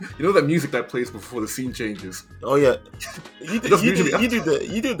You know that music that plays before the scene changes? Oh yeah, you did Just you usually did you did the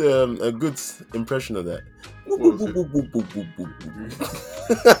you did a good impression of that. what was it?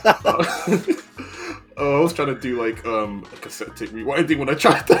 Oh, I was trying to do like a cassette tape rewinding when I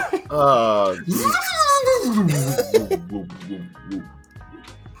tried that. Ah, jeez.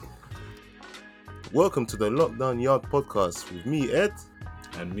 Welcome to the Lockdown Yard podcast with me, Ed,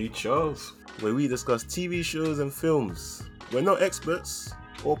 And me, Charles. where we discuss TV shows and films. We're not experts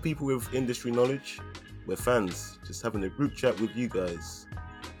or people with industry knowledge. We're fans, just having a group chat with you guys.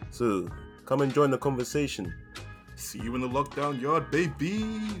 So, come and join the conversation. See you in the lockdown yard,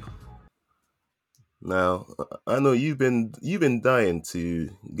 baby. Now, I know you've been dying to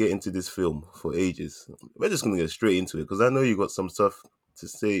get into this film for ages. We're just gonna get straight into it because I know you got some stuff to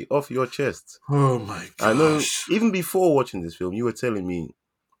say off your chest. Oh my gosh. I know even before watching this film, you were telling me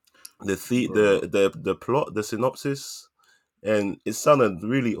the plot, the synopsis, and it sounded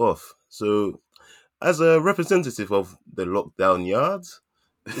really off. So, as a representative of the lockdown yard,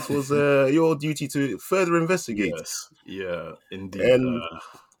 it was your duty to further investigate. Yes, yeah, indeed. And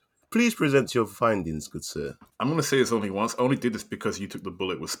please present your findings, good sir. I'm gonna say this only once. I only did this because you took the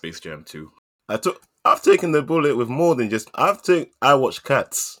bullet with Space Jam 2. I've taken the bullet with more than just. I watch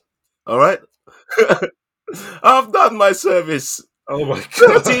Cats. All right, I've done my service. Oh my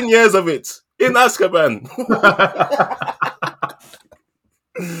god, 13 years of it in Azkaban.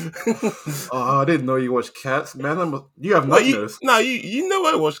 Oh, I didn't know you watched Cats, man. You have Well, nightmares. you know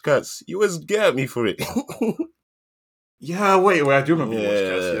I watch Cats. You always get at me for it. Yeah, wait, I do remember you watched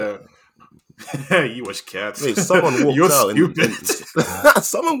Cats. Yeah, you watched Cats. Wait, someone walked You're out. stupid.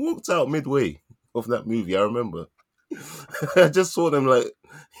 Someone walked out midway of that movie. I remember. I just saw them like,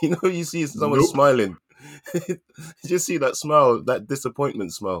 you see someone Nope. smiling. You just see that smile, that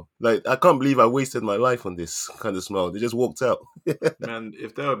disappointment smile. Like, I can't believe I wasted my life on this kind of smile. They just walked out. Man,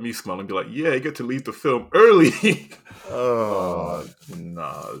 if that were me smiling, I'd be like, yeah, you get to leave the film early. Oh.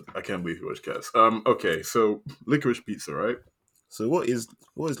 Nah, I can't believe you watched Cats. Okay, so Licorice Pizza, right? So what is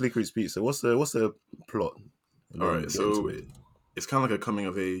Licorice Pizza? What's the plot? All right, so it's kind of like a coming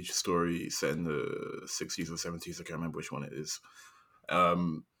of age story set in the 60s or 70s. I can't remember which one it is.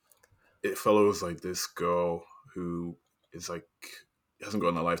 It follows like this girl who is like hasn't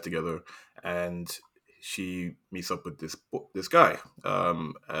gotten her life together, and she meets up with this guy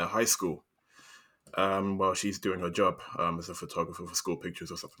at high school while she's doing her job as a photographer for school pictures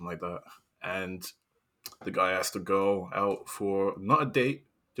or something like that. And the guy asked the girl out for not a date,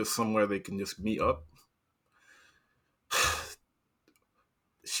 just somewhere they can just meet up.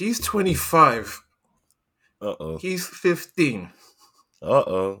 She's 25. Uh-oh. He's 15.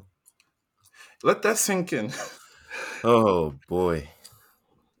 Uh-oh. Let that sink in. Oh, boy.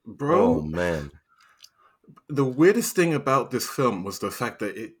 Bro. Oh, man. The weirdest thing about this film was the fact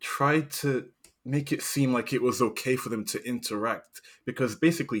that it tried to make it seem like it was okay for them to interact, because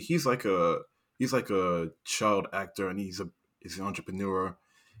basically he's like a child actor and he's an entrepreneur,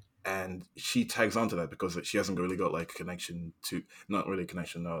 and she tags onto that because she hasn't really got like a connection to, not really a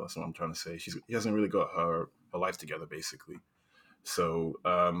connection, no, that's what I'm trying to say. She hasn't really got her life together basically. So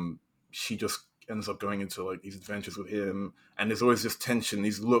she just ends up going into like these adventures with him, and there's always this tension,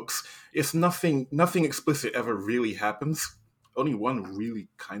 these looks. It's nothing explicit ever really happens. Only one really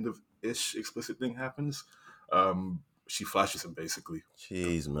kind of ish explicit thing happens. She flashes him basically.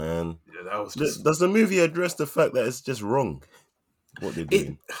 Jeez, man. Yeah, that was just... Does the movie address the fact that it's just wrong what they're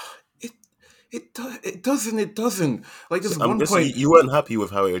doing? It doesn't. Like, there's one guessing point you weren't happy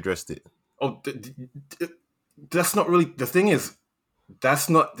with how it addressed it. Oh, that's not really the thing. That's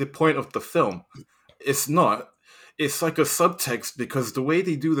not the point of the film. It's not. It's like a subtext, because the way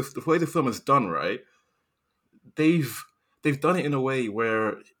they do the way the film is done, right? They've done it in a way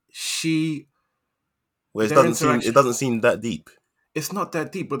where it doesn't seem that deep. It's not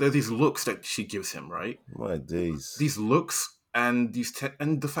that deep, but there are these looks that she gives him, right? My days. These looks and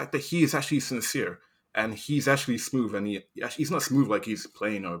and the fact that he is actually sincere and he's actually smooth, and he's not smooth like he's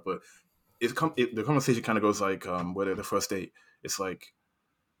playing her, but the conversation kind of goes like, whether the first date, it's like,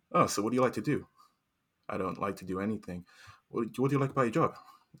 oh, so what do you like to do? I don't like to do anything. What do you like about your job?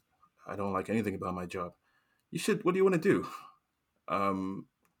 I don't like anything about my job. What do you want to do?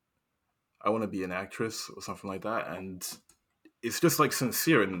 I want to be an actress or something like that. And it's just like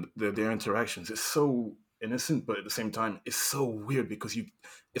sincere in their interactions. It's so innocent, but at the same time, it's so weird because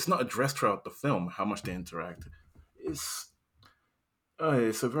it's not addressed throughout the film how much they interact. It's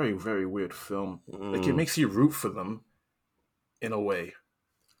a very, very weird film. Like, it makes you root for them in a way.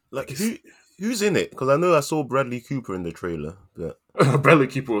 Like, who's in it? Because I know I saw Bradley Cooper in the trailer. But Bradley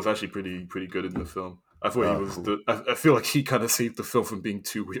Cooper was actually pretty good in the film. I thought he was Cool. the. I feel like he kind of saved the film from being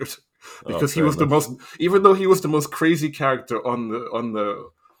too weird Oh, because he fair was the enough. most. Even though he was the most crazy character on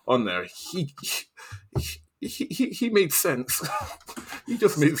there, he made sense. He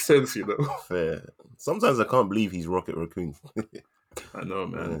just made sense, you know. Fair. Sometimes I can't believe he's Rocket Raccoon. I know,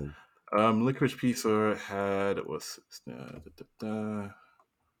 man. Man. Licorice Pizza had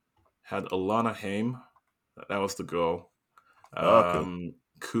Alana Haim. That was the girl. Okay.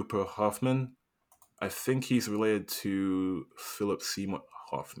 Cooper Hoffman. I think he's related to Philip Seymour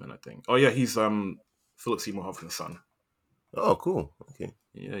Hoffman. I think. Oh yeah, he's Philip Seymour Hoffman's son. Oh, cool. Okay.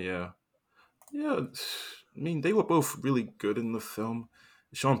 Yeah, yeah, yeah. I mean, they were both really good in the film.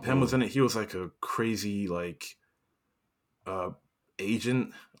 Sean Penn was Mm. in it. He was like a crazy uh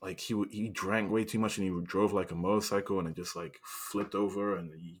agent. Like he drank way too much and he drove like a motorcycle and it just like flipped over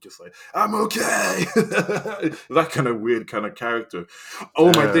and he just like I'm okay. That kind of weird kind of character. Oh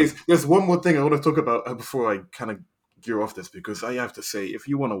my days! Damn. There's one more thing I want to talk about before I kind of gear off this because I have to say if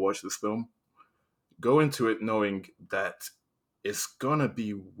you want to watch this film, go into it knowing that it's gonna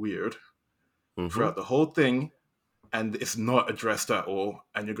be weird Mm-hmm. throughout the whole thing and it's not addressed at all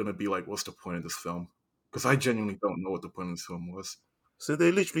and you're gonna be like, what's the point of this film? Because I genuinely don't know what the point of this film was. So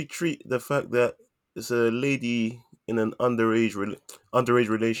they literally treat the fact that it's a lady in an underage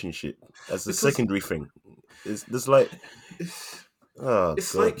relationship as a Because secondary thing. It's just like, oh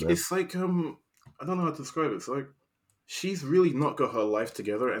it's god, like man. it's like I don't know how to describe it. It's like she's really not got her life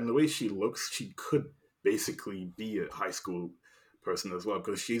together, and the way she looks, she could basically be a high school person as well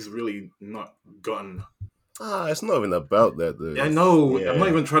because she's really not gotten. It's not even about that though. I It's, know. I'm not yeah,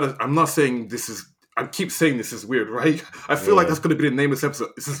 even trying to. I'm not saying this is. I keep saying this is weird, right? I feel like yeah. that's going to be the name of this episode.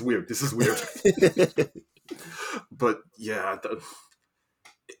 This is weird. This is weird. But yeah,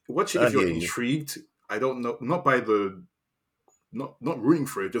 watch it I if you're hear you. intrigued. I don't know. Not by the not rooting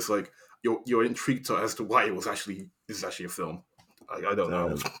for it, just like you're intrigued as to why it was actually this is actually a film. I don't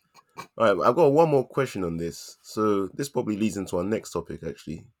know. Damn. All right, I've got one more question on this. So this probably leads into our next topic,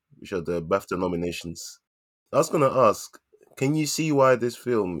 actually, which are the BAFTA nominations. I was gonna ask, can you see why this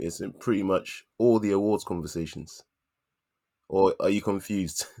film is in pretty much all the awards conversations, or are you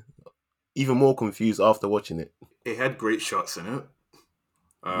confused? Even more confused after watching it. It had great shots in it.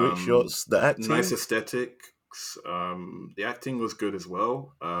 Great Um, shots, the Nice acting. aesthetics. The acting was good as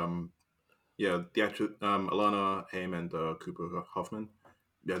well. Yeah, the actor Alana Haim and Cooper Hoffman.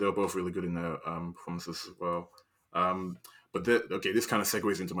 Yeah, they were both really good in their performances as well. Um, okay, this kind of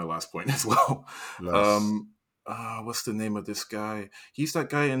segues into my last point as well. Nice. Um, what's the name of this guy? He's that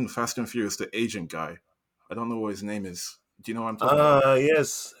guy in Fast and Furious, the agent guy. I don't know what his name is. Do you know what I'm talking about?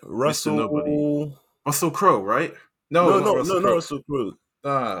 Yes, Mr. Nobody. Russell. Russell Crowe, right? No, No, not no, Russell no, not Crowe. Russell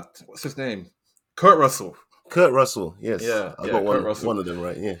Crowe. What's his name? Kurt Russell. Kurt Russell. Yes, Yeah, I yeah, got Kurt one Russell. one of them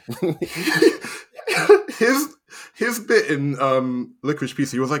right. Yeah. his bit in Licorice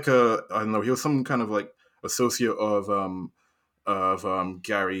Pizza, he was like I don't know, he was some kind of like associate of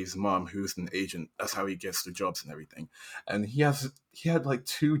Gary's mom, who's an agent. That's how he gets the jobs and everything. And he had like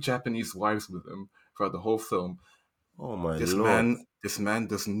two Japanese wives with him throughout the whole film. Oh my This lord. man, this man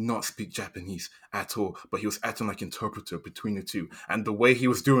does not speak Japanese at all, but he was acting like interpreter between the two. And the way he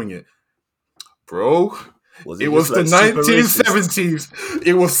was doing it, bro, Was it it just was the like super racist? 1970s.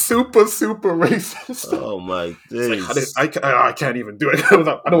 It was super, super racist. Oh my It's like days, I can't even do it. I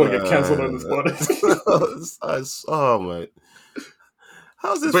don't want to get cancelled on this man. podcast. Oh my.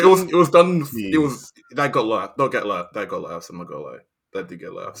 How's this But thing? it was done. It was Jeez. that got laugh. Don't get laugh. That got laughs. I'm not gonna lie. That did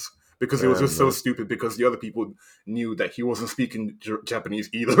get laughs because it was Damn, just so man. stupid. Because the other people knew that he wasn't speaking Japanese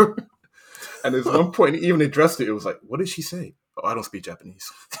either. And there's one point he even addressed it. It was like, "What did she say? Oh, I don't speak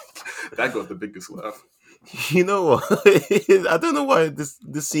Japanese." That got the biggest laugh. You know what? I don't know why this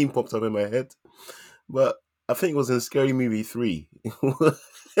scene popped up in my head, but I think it was in Scary Movie 3. Do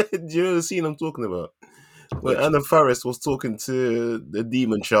you know the scene I'm talking about? Where Which Anna Faris was talking to the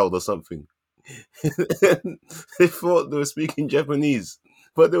demon child or something. They thought they were speaking Japanese,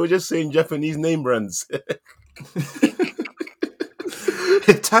 but they were just saying Japanese name brands.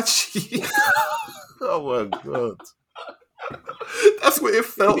 Hitachi. Oh my god. That's what it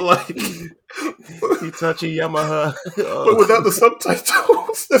felt like. Hitachi Yamaha. But Oh. without the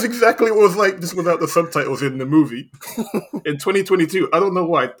subtitles. That's exactly what it was like just without the subtitles in the movie. In 2022. I don't know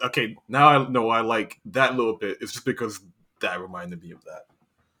why. Okay, now I know I like that little bit. It's just because that reminded me of that.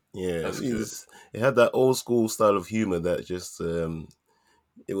 Yeah, That's good. it had that old school style of humor that just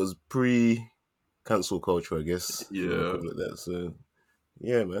it was pre cancel culture, I guess, if you want to Yeah. call it that. So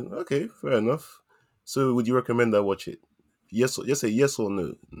yeah, man. Okay, fair enough. So would you recommend I watch it? Yes, just say yes or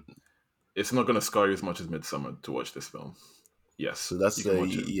no. It's not going to scar you as much as Midsummer to watch this film. Yes, So that's you can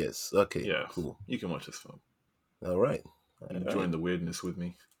watch it. yes. Okay, Yeah, cool. you can watch this film. All right. You All can right. join the weirdness with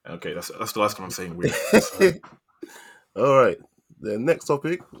me. Okay, that's the last time I'm saying weird. Sorry. All right. The next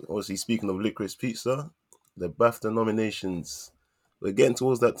topic, obviously speaking of Licorice Pizza, the BAFTA nominations. We're getting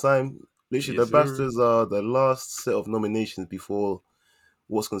towards that time. Literally, Yes, the sir. BAFTAs are the last set of nominations before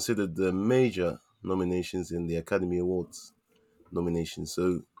what's considered the major nominations in the Academy Awards nominations.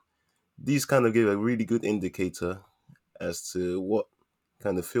 So these kind of give a really good indicator as to what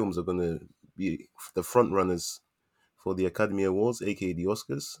kind of films are going to be the front runners for the Academy Awards, aka the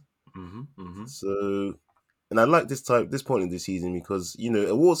Oscars. Mm-hmm. Mm-hmm. So, and I like this point in the season because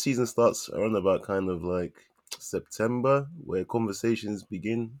award season starts around about kind of like September, where conversations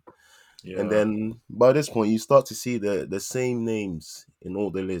begin, and Yeah. then by this point you start to see the same names in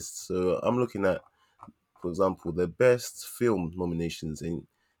all the lists. So I'm looking at, for example, the best film nominations, and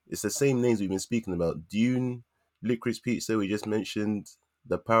it's the same names we've been speaking about: Dune, Licorice Pizza, we just mentioned,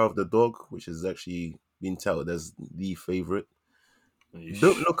 The Power of the Dog, which has actually been touted as the favorite. Don't Yeesh.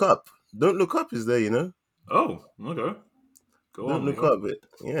 Look Up. Don't Look Up is there, Oh, okay. Go Don't on, Look Leo. Up.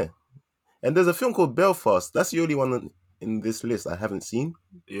 Yeah. And there's a film called Belfast. That's the only one in this list I haven't seen.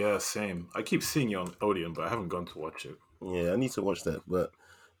 Yeah, same. I keep seeing it on Odeon, but I haven't gone to watch it. Yeah, I need to watch that. But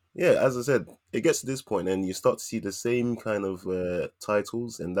yeah, as I said, it gets to this point and you start to see the same kind of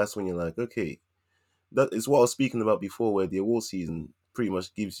titles, and that's when you're like, okay, that is what I was speaking about before, where the award season pretty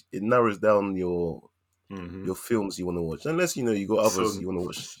much narrows down Mm-hmm. your films you want to watch, unless you got others So, you want to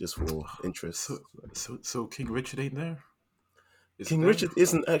watch just for so, interest. so King Richard ain't there? Is it King there? Richard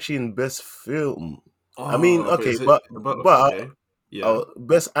isn't actually in best film. I mean, Oh, but okay, is it? But okay. Yeah.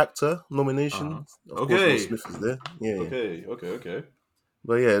 best actor Uh-huh. nomination, of course, Will Okay. Smith is there. Yeah, yeah. Okay. Okay. Okay.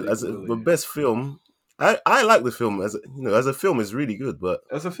 But yeah, Big the Willie. best film, I like the film as a film is really good, but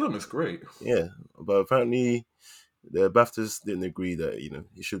As a film, it's great. yeah, but apparently the BAFTAs didn't agree that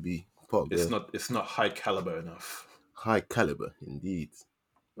it should be part of It's the not. It's not high caliber enough. high caliber indeed.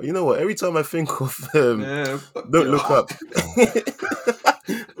 But you know what? Every time I think of Man, fuck Don't y'all. Look Up,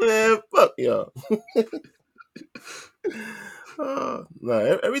 man, fuck yeah. Nah,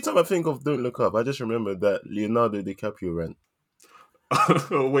 every time I think of Don't Look Up, I just remember that Leonardo DiCaprio rant.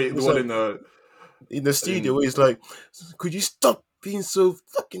 Oh, wait, the It's one like in the studio in where he's like, "Could you stop being so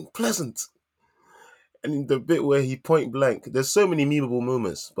fucking pleasant?" And in the bit where he point blank, there's so many memeable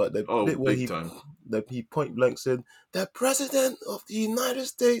moments, but the oh, bit where big time. he point blank said, "The president of the United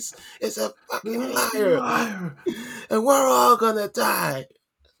States is a fucking Fucking liar, liar. and we're all gonna die."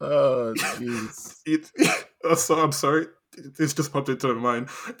 Oh, jeez. It, I'm sorry. This just popped into my mind.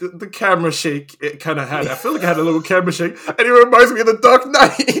 The camera shake it kind of had. I feel like I had a little camera shake, and it reminds me of the Dark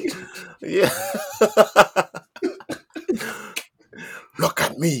Knight. Yeah. Look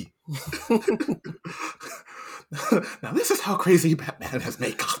at me. Now this is how crazy Batman has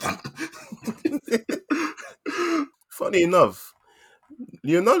made Gotham. Funny enough,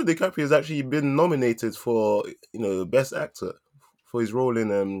 Leonardo DiCaprio has actually been nominated for best actor for his role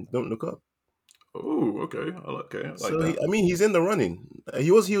in Don't Look Up. Oh, okay. I like So that. I mean, he's in the running. He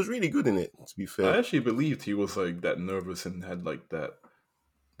was really good in it. To be I fair. actually believed he was like that nervous and had like that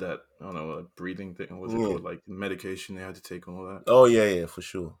I don't know, like breathing thing. What's it Yeah. called? Like medication they had to take and all that. Oh yeah, yeah, for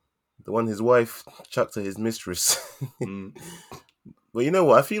sure. The one his wife chucked to his mistress. Mm. But you know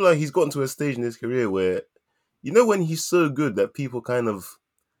what? I feel like he's gotten to a stage in his career where, when he's so good that people kind of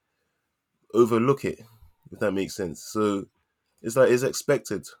overlook it, if that makes sense. So it's like it's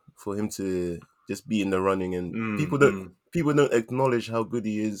expected for him to just be in the running, and Mm, mm, people don't acknowledge how good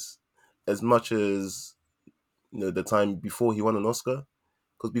he is as much as the time before he won an Oscar.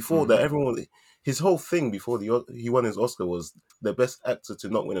 Because before that, mm-hmm, his whole thing before he won his Oscar was the best actor to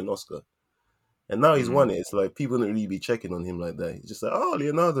not win an Oscar. And now he's won mm. it. It's like people don't really be checking on him like that. He's just like, oh,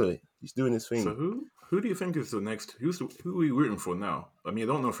 Leonardo, he's doing his So thing. who do you think is the next? Who are we rooting for now? I mean, I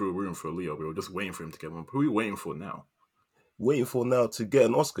don't know if we were rooting for Leo. We were just waiting for him to get one. Who are we waiting for now? Waiting for now to get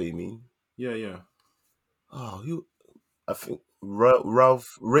an Oscar, you mean? Yeah, yeah, Oh, I think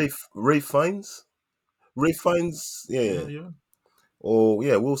Ray Fiennes? Ray Fiennes, yeah, yeah, yeah. yeah. Or,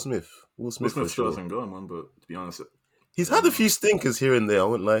 yeah, Will Smith. Will Will Smith for Smith still sure. hasn't got one, but to be honest, He's I don't had a know. few stinkers here and there, I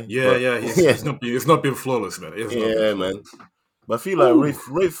wouldn't lie. Yeah, But, yeah. yeah, It's not been flawless, man. It's not been yeah, man. flawless. But I feel like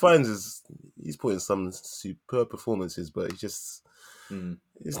Ooh. Ray Fiennes he's putting some superb performances, but Mm,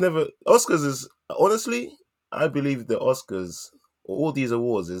 it's never, Oscars is, honestly, I believe the Oscars, or all these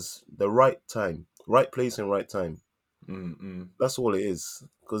awards, is the right time, right place and right time. mm, mm. That's all it is.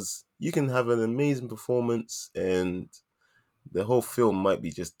 Because you can have an amazing performance and the whole film might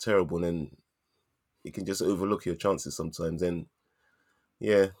be just terrible, and it can just overlook your chances sometimes. And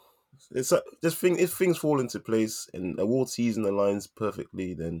yeah, It's just if things fall into place and award season aligns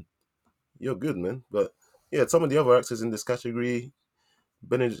perfectly, then you're good, man. But yeah, some of the other actors in this category,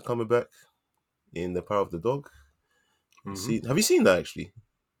 Benedict Cumberbatch in The Power of the Dog. Hmm. Have you seen that actually?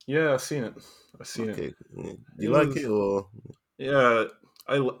 Yeah, I've seen it. I've seen it. Okay, yeah. Do you It like it was or? yeah.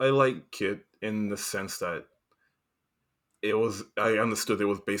 I like it in the sense that it was. I understood it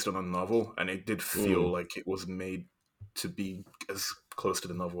was based on a novel, and it did feel Mm, like it was made to be as close to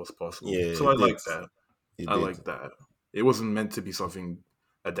the novel as possible. yeah, So I it did. like that. It I did. like that. It wasn't meant to be something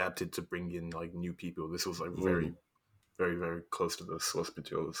adapted to bring in like new people. This was like Mm. very close to the source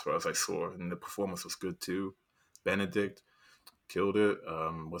material as far as I saw, and the performance was good too. Benedict killed it.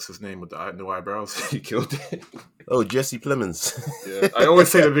 What's his name with the no eyebrows? He killed it. Oh, Jesse Plemons. Yeah, I always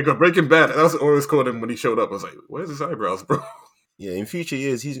say that because Breaking Bad. That was always called him when he showed up. I was like, "Where's his eyebrows, bro?" Yeah, in future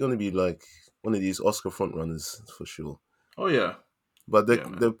years, he's gonna be like one of these Oscar frontrunners for sure. Oh yeah, But the yeah,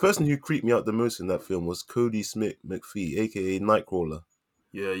 man. the person who creeped me out the most in that film was Cody Smith McPhee, aka Nightcrawler.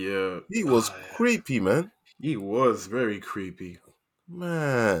 Yeah, yeah. He was creepy, man. He was very creepy.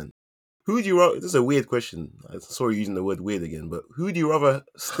 Man, who would you rather? This is a weird question. I'm sorry using the word weird again, but who would you rather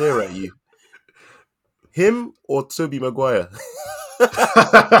stare at you, him or Toby Maguire?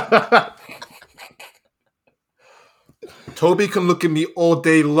 Toby can look at me all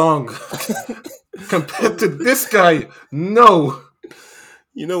day long. Compared to this guy, no.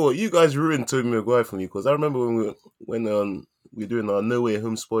 You know what? You guys ruined Toby Maguire for me because I remember when we were doing our No Way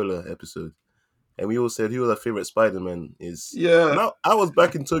Home spoiler episode, and we all said who was our favorite Spider-Man is. Yeah. Now I was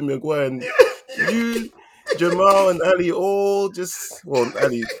back in Tobey Maguire, and you, Jamal, and Ali all just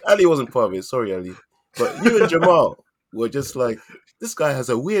Ali wasn't part of it. Sorry, Ali, but you and Jamal were just like, this guy has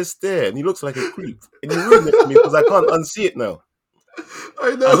a weird stare and he looks like a creep, and you ruined it for me because I can't unsee it now.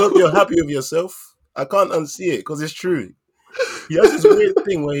 I I hope know. you're happy with yourself. I can't unsee it because it's true. He has this weird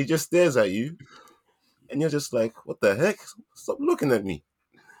thing where he just stares at you, and you're just like, what the heck? Stop looking at me.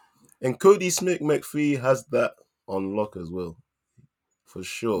 And Cody Smith McPhee has that on lock as well, for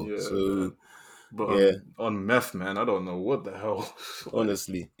sure. Yeah, So man. But yeah, on meth, man, I don't know what the hell. Like,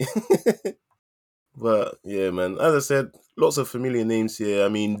 honestly. But yeah, man. As I said, lots of familiar names here. I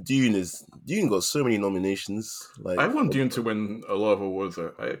mean, Dune got so many nominations. I Like, want Dune to win a lot of awards.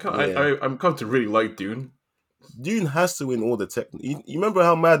 yeah, I'm come to really like Dune. Dune has to win all the tech. You remember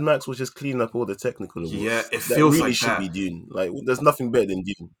how Mad Max was just cleaning up all the technical Yeah, awards? it That feels really like should be that. Dune. Like, there's nothing better than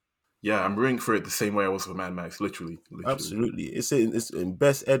Dune. Yeah, I'm rooting for it the same way I was for Mad Max. Literally. Absolutely. It's in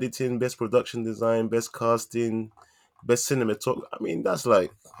best editing, best production design, best casting, best cinematography. I mean, that's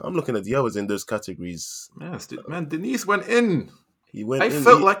like I'm looking at the others in those categories. Man, Denise went in. He went I in.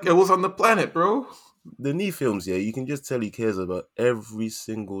 felt like it was on the planet, bro. The knee films, yeah, you can just tell he cares about every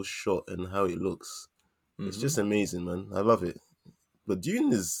single shot and how it looks. It's Hmm. just amazing, man. I love it. But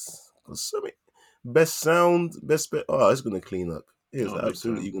Dune is so many best sound, oh, it's gonna clean up. It is Oh, big time.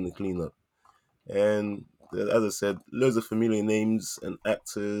 absolutely gonna clean up. And as I said, loads of familiar names and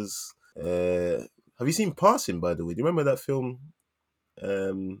actors. Have you seen Passing, by the way? Do you remember that film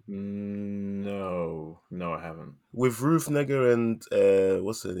No, I haven't. with Ruth Negga and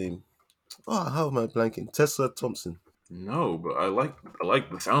what's her name? Oh, how am I blanking? Tessa Thompson. No, but I like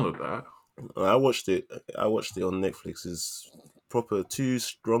the sound of that. I watched it. I watched it on Netflix. It's proper two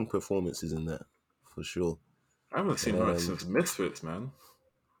strong performances in that for sure. I haven't seen her Um, since Misfits, man.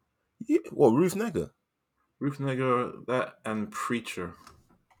 yeah, what Ruth Negga? Ruth Negga, that and Preacher.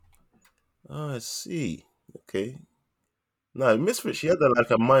 Oh, I see. Okay. No, Misfit. She had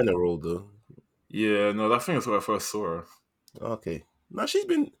like a minor role though. Yeah, no, that thing is where I first saw her. Okay. Now she's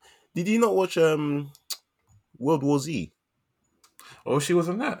been. Did you not watch World War Z? Oh, she was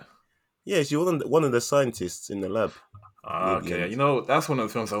in that. Yeah, she wasn't one of the scientists in the lab Ah, near the okay. end. That's one of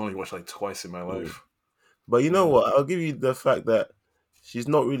the films I only watched like twice in my Mm. life. But you know Yeah. what? I'll give you the fact that she's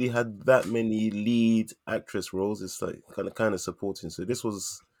not really had that many lead actress roles. It's like kind of supporting. So this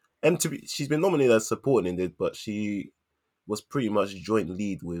was, and she's been nominated as supporting in it, but she was pretty much joint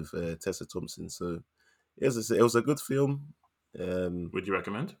lead with Tessa Thompson. So it was a good film. Um, Would you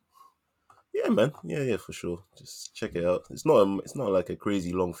recommend? yeah, man. Yeah, for sure. Just check it out. It's not like a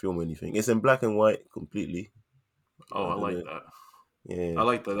crazy long film or anything. It's in black and white completely. Oh, I I don't like know. that. I Yeah.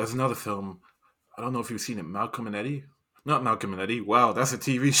 like that. There's another film. I don't know if you've seen it. Malcolm and Eddie. Not Malcolm and Eddie. Wow, that's a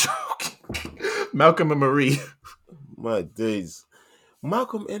TV show. Malcolm and Marie. My days.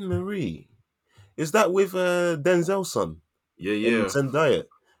 Malcolm and Marie. Is that with Denzel's son Yeah, and yeah, Zendaya?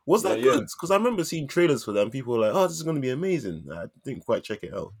 Was yeah, that yeah. good? Because I remember seeing trailers for that and people were like, oh, this is going to be amazing. I didn't quite check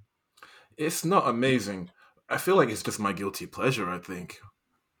it out. It's not amazing. I feel like it's just my guilty pleasure. I think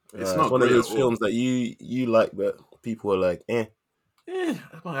it's It's not one of great at those all. films that you like, but people are like, eh.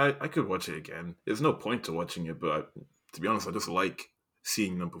 I could watch it again. There's no point to watching it, but to be honest, I just like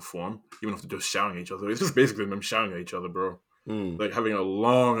seeing them perform, even if they're just shouting at each other. It's just basically them shouting at each other, bro. Mm. Like having a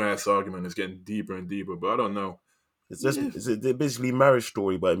long ass argument is getting deeper and deeper. But I don't know. It's just Yeah, it's a basically marriage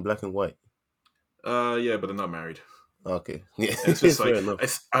story, but in black and white. yeah, but they're not married. Okay, yeah, And it's just fair like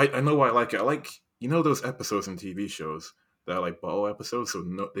enough. I know why I like it. I like those episodes in TV shows that are like bottle episodes, so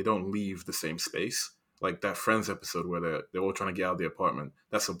no, they don't leave the same space. Like that Friends episode where they're all trying to get out of the apartment.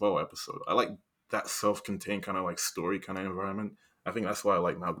 That's a bottle episode. I like that self-contained kind of like story kind of environment. I think that's why I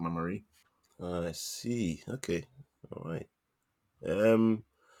like Malcolm and Marie. I see. Okay, all right. Um,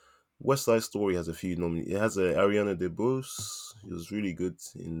 West Side Story has a few nominees. It has a Ariana DeBose. She was really good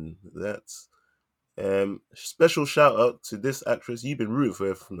in that. Special shout out to this actress. You've been rooting for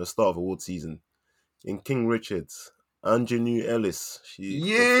her from the start of award season. In King Richard, Anjanou Ellis. She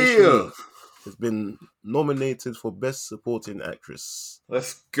Yeah, officially has been nominated for Best Supporting Actress.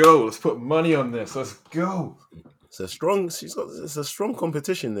 let's go. Let's put money on this. Let's go. It's a strong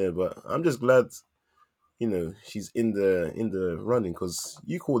competition there, but I'm just glad she's in the running because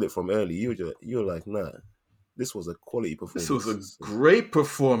you called it from early. You're like, nah, this was a quality This was a performance, great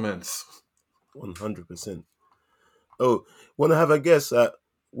performance. 100%. Oh, want to have a guess at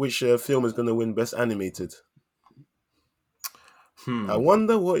which film is going to win Best Animated? I Hmm.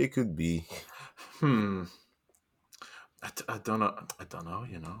 wonder what it could be. Hmm. I don't know. I don't know.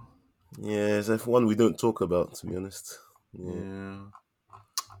 You know. Yeah, it's one we don't talk about, to be honest. Yeah. Yeah.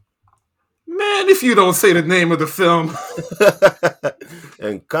 Man, if you don't say the name of the film,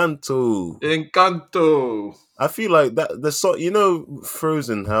 Encanto. Encanto. I feel like that the song,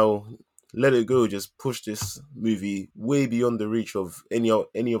 Frozen, how Let It Go just pushed this movie way beyond the reach of any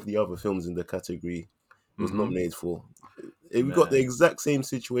of the other films in the category it was Mm-hmm. nominated for. We got the Man, exact same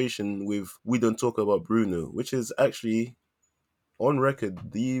situation with We Don't Talk About Bruno, which is actually on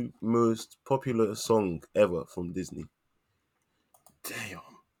record the most popular song ever from Disney. damn.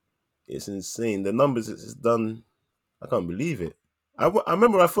 It's insane. The numbers it's done, I can't believe it. I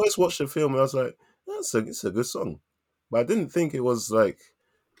remember I first watched the film and I was like, it's a good song. But I didn't think it was like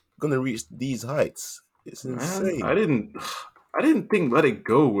gonna reach these heights. It's Man, I insane. didn't. I didn't think Let It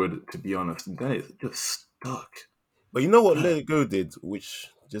Go would, to be honest. And then it just stuck. But you know what Man. Let It Go did, which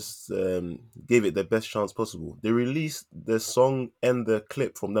just gave it the best chance possible? They released the song and the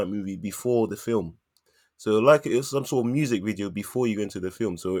clip from that movie before the film. So like it was some sort of music video before you go into the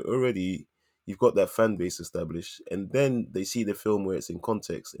film. So already you've got that fan base established, and then they see the film where it's in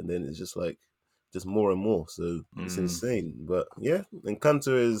context, and then it's just like just more and more. So it's Mm. insane. But yeah,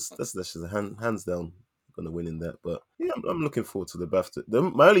 Encanto is that's just hands down gonna win in that. But yeah, I'm looking forward to the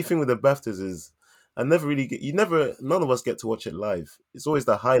BAFTA. My only thing with the BAFTAs is I never really get none of us get to watch it live. It's always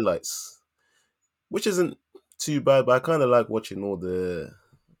the highlights, which isn't too bad. But I kind of like watching all the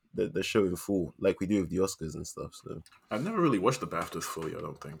show in full, like we do with the Oscars and stuff. So I've never really watched the BAFTAs fully, I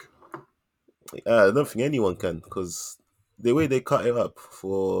don't think. I don't think anyone can because the way they cut it up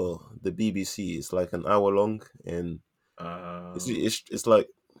for the BBC is like an hour long, and Um, it's like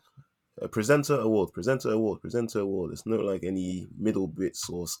a presenter award, presenter award, presenter award. It's not like any middle bits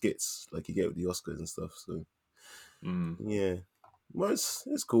or skits like you get with the Oscars and stuff. So mm. yeah, well,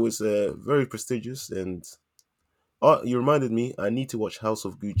 it's cool. It's very prestigious, and you reminded me. I need to watch House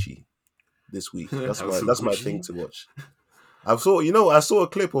of Gucci this week. That's my House of that's my thing Gucci. to watch. I saw a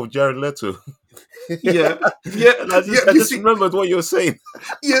clip of Jared Leto, Yeah, yeah, and I yeah. just I You just see, remembered what you're saying.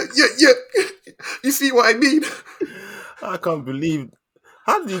 yeah, yeah, yeah. You see what I mean, I can't believe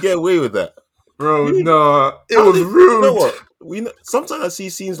how did you get away with that? bro? You No, it how was did you know rude. what sometimes I see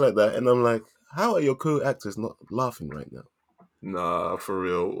scenes like that, and I'm like, how are your co-actors not laughing right now? Nah, for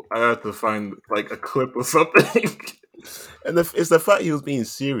real. I had to find like a clip or something. And it's the fact he was being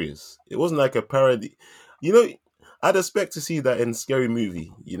serious. It wasn't like a parody. You know, I'd expect to see that in Scary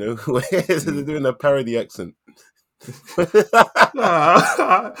Movie. Where they're Mm. doing a parody accent.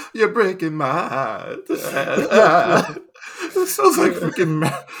 You're breaking my heart. Yeah. It sounds like Yeah. freaking.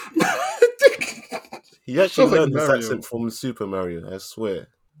 He actually Sounds like learned his Mario. accent from Super Mario. I swear.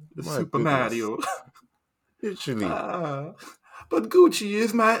 My Super goodness. Mario. Literally. Ah, but Gucci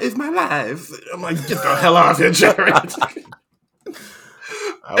is my life. I'm like, get the hell out of here, Jared.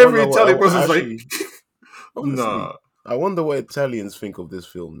 I Every wonder what Italian I person's like, actually honestly. nah. I wonder what Italians think of this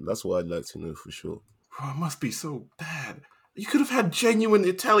film. That's what I'd like to know for sure. Bro, it must be so bad. You could have had genuine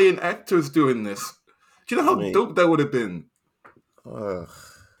Italian actors doing this. Do you know how Mate. dope that would have been? Uh,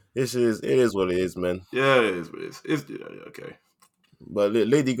 it is what it is, man. Yeah, it is. Yeah, okay. But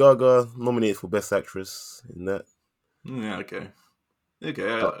Lady Gaga nominated for Best Actress in that. Yeah, okay. Okay,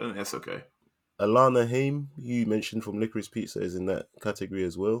 Uh, that's okay. Alana Haim, who you mentioned from Licorice Pizza, is in that category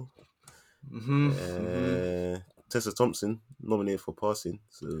as well. Mm-hmm. Uh, Tessa Thompson nominated for Passing.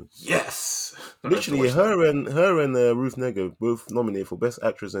 So Yes, I have to literally, watch that. her and Ruth Negga both nominated for Best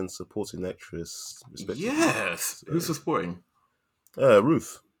Actress and Supporting Actress, respectively. Yes, who's So supporting?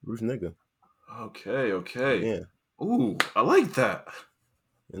 Ruth Negga, Okay, okay. yeah. Ooh, I like that.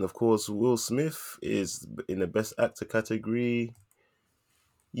 And of course, Will Smith is in the Best Actor category.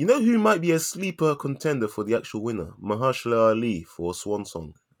 You know who might be a sleeper contender for the actual winner? Mahershala Ali for Swan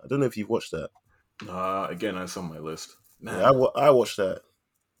Song. I don't know if you've watched that. Again, that's on my list. Yeah, Man, I watched that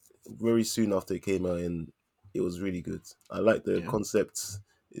very soon after it came out, and it was really good. I like the yeah. concept.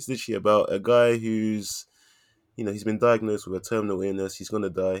 It's literally about a guy who's, he's been diagnosed with a terminal illness. He's gonna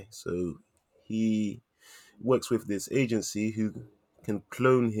die, so he works with this agency who can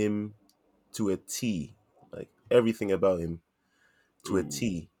clone him to a T, like everything about him to a Ooh.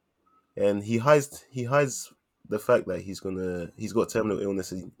 T. And he hides the fact that he's got terminal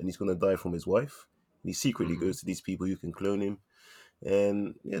illness and he's gonna die from his wife. And he secretly Mm-hmm. goes to these people who can clone him,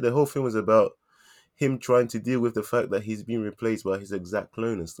 and yeah, the whole film is about him trying to deal with the fact that he's been replaced by his exact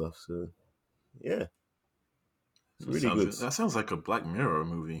clone and stuff. So yeah, it's That really sounds good. good. That sounds like a Black Mirror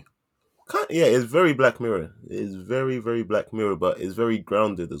movie. Yeah, it's very Black Mirror. It's very very Black Mirror, but it's very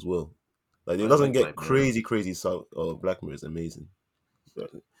grounded as well. Like it I doesn't like get Black Mirror, crazy crazy. So Black Mirror is amazing.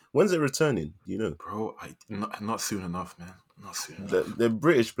 When's it returning? Do you know? bro. Not soon enough, man. Not soon The enough. the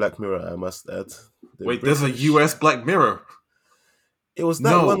British Black Mirror, I must add. The Wait, there's a British. U.S. Black Mirror. It was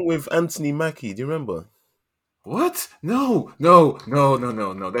that No. one with Anthony Mackie. Do you remember? What? No, no, no, no,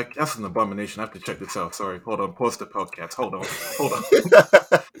 no, no. That's an abomination. I have to check this out. Sorry. Hold on. Pause the podcast. Hold on. Hold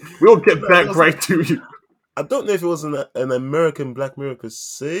on. We'll get No, it back wasn't. right to you. I don't know if it was an American Black Mirror per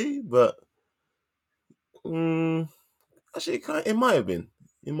se, but mm, actually, it might have been.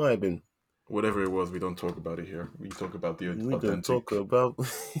 It might have been. Whatever it was, we don't talk about it here. We talk about the We don't authentic. talk about.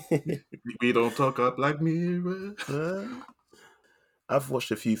 We don't talk about Black Mirror. I've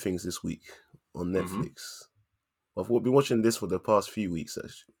watched a few things this week on Mm-hmm. Netflix. I've been watching this for the past few weeks,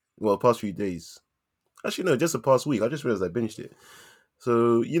 actually. Well, past few days. Actually, no, just the past week. I just realized I binged it.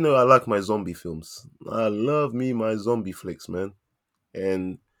 So, I like my zombie films. I love me my zombie flicks, man.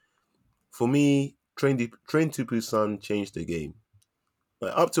 And for me, Train to Busan changed the game.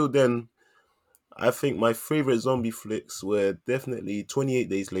 Like, up till then, I think my favorite zombie flicks were definitely 28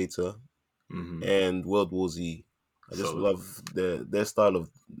 Days Later Mm-hmm. and World War Z. I just Solid. love their style of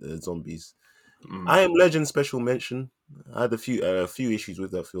zombies. Mm. I Am Legend special mention. I had a few issues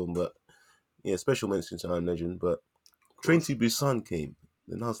with that film, but yeah, special mention to I Am Legend. But Of Train course. to Busan came,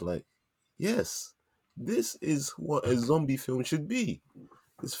 and I was like, yes, this is what a zombie film should be.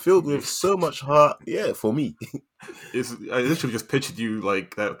 It's filled with so much heart. Yeah, for me. I literally just pictured you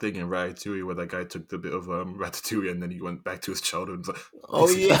like that thing in Ratatouille where that guy took the bit of Ratatouille and then he went back to his childhood and was like, Oh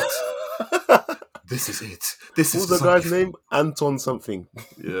 "This is yeah. it. This is it. This What is was the the zombie guy's film." name? Anton something.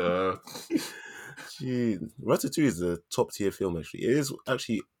 Yeah, Gee, Ratatouille is a top tier film. Actually, it is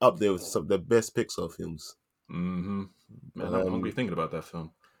actually up there with some of the best Pixar films. hmm But man, I'm hungry thinking about that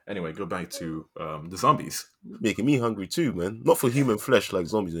film. Anyway, go back to the zombies. making me hungry too, man. Not for human flesh like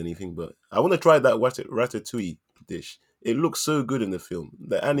zombies or anything, but I want to try that ratatouille dish. It looks so good in the film.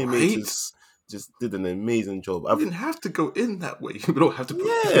 The Right? animators just did an amazing job. We didn't have to go in that way. We don't have to put.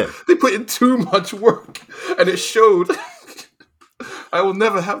 Yeah. They put in too much work, and it showed. I will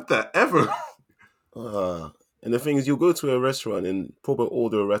never have that ever. Uh, and the thing is, you'll go to a restaurant and probably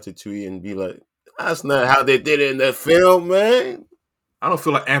order a ratatouille and be like, "That's not how they did it in the film, man." I don't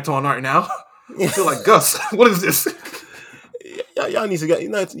feel like Anton right now. I feel like Gus. What is this? Y'all need to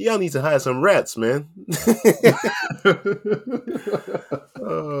y'all need to hire some rats, man.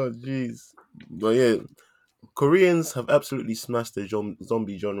 Oh, jeez. But yeah, Koreans have absolutely smashed the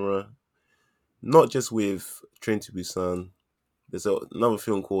zombie genre. Not just with Train to Busan. There's another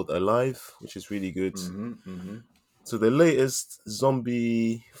film called Alive, which is really good. hmm So the latest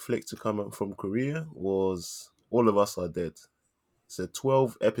zombie flick to come out from Korea was All of Us Are Dead. It's a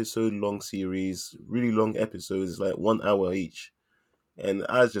 12 episode long series, really long episodes, like 1 hour each. And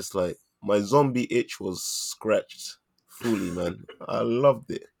I was just like, my zombie itch was scratched fully, man. I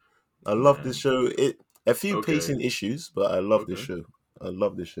loved it. I love this Man. show. It a few Okay. pacing issues, but I love this Okay. show. I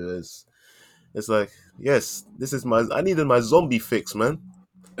love this show. It's like, yes, this is my. I needed my zombie fix, man.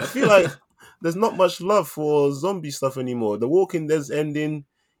 I feel like there's not much love for zombie stuff anymore. The Walking Dead's ending.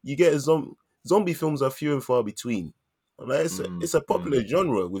 You get zombie films are few and far between. Like, it's a popular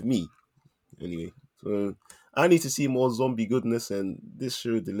genre with me anyway. So I need to see more zombie goodness, and this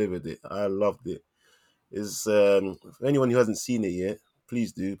show delivered it. I loved it. Is for anyone who hasn't seen it yet,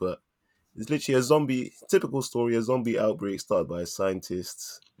 please do. But It's literally a zombie, typical story, a zombie outbreak started by a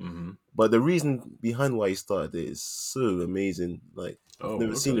scientist. Mm-hmm. But the reason behind why he started it is so amazing. Like, I've Oh,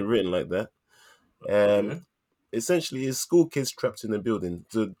 never seen it okay. written like that. Um, Okay. Essentially, it's school kids trapped in a building.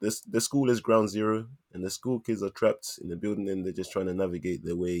 So the school is ground zero, and the school kids are trapped in the building, and they're just trying to navigate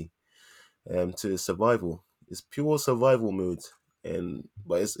their way to survival. It's pure survival mode, and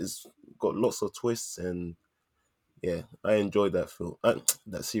but it's got lots of twists, and yeah, I enjoyed that film,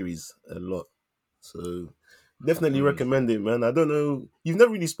 that series a lot. So definitely Mm. recommend it, man. I don't know, you've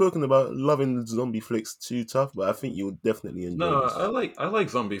never really spoken about loving zombie flicks too tough, but I think you'll definitely enjoy No, this. I like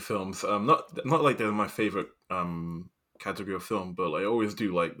zombie films. Not like they're my favorite category of film, but I always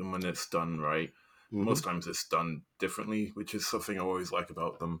do like them when it's done right. Hmm. Most times it's done differently, which is something I always like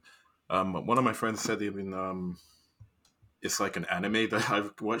about them. One of my friends said even it's like an anime that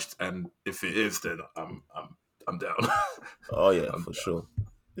I've watched, and if it is, then I'm down. Oh yeah, I'm for down. sure.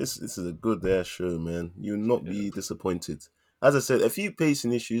 This is a good air show, man. You'll not Yeah. be disappointed. As I said, a few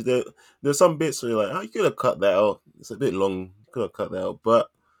pacing issues. There's some bits where you're like, oh, you could have cut that out. It's a bit long. You could have cut that out. But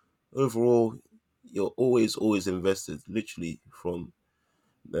overall, you're always invested. Literally from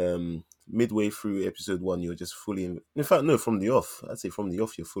midway through episode one, you're just fully. In fact, no, from the off. I'd say from the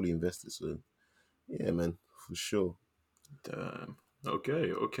off, you're fully invested. So yeah, man, for sure. Damn.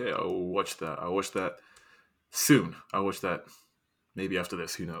 Okay, okay. I'll watch that. I'll watch that soon. I'll watch that maybe after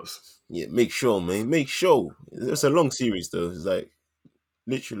this. Who knows? Yeah, make sure, man. Make sure. It's a long series though. It's like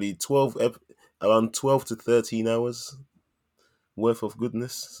literally around 12 to 13 hours worth of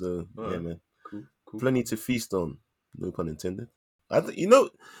goodness. So All yeah, right. man, Cool. Cool. plenty Cool. to feast on. No pun intended.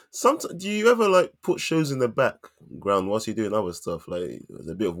 Sometimes do you ever like put shows in the background whilst you're doing other stuff, like there's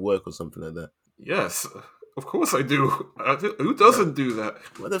a bit of work or something like that? Yes, of course I do. Who But doesn't do that?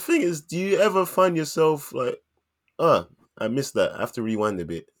 but the thing is, do you ever find yourself like, ah, I missed that, I have to rewind a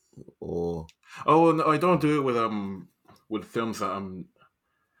bit, or Oh no, I don't do it with films that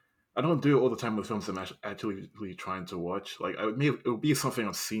I don't do it all the time with films I'm actually really trying to watch. Like it would be something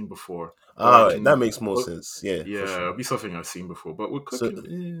I've seen before, or I all right, that can. makes more Or, sense. Yeah, for yeah, sure. it'll be something I've seen before. But with So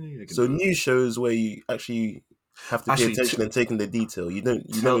cooking, I can so do it. new shows where you actually have to pay Actually, attention and take in the detail. You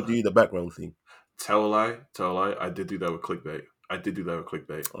never tell do the background thing. tell a lie. I did do that with clickbait. I did do that with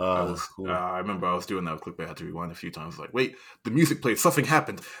clickbait. Ah, cool. I remember I was doing that with clickbait. I had to rewind a few times. Like, wait, the music played. Something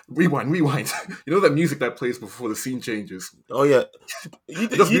happened. Rewind, rewind. You know that music that plays before the scene changes. Oh yeah,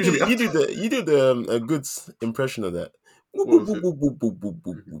 It doesn't usually. you do the a good impression of that. Boop, What boop, was boop, it? boop, boop, boop, boop,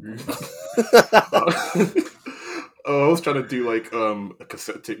 boop, boop, Uh, boop. oh, I was trying to do like a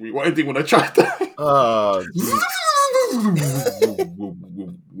cassette tape rewinding when I tried that. Ah, gee.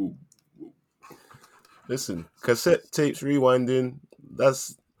 Listen, cassette tapes rewinding.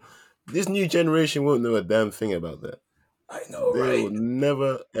 That's This new generation won't know a damn thing about that. I know, They will right?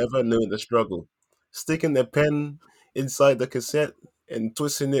 never ever know the struggle. Sticking the pen inside the cassette and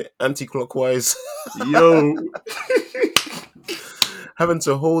twisting it anti-clockwise, Yo, having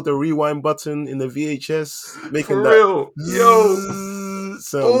to hold the rewind button in the VHS, making for that real, yo, zzz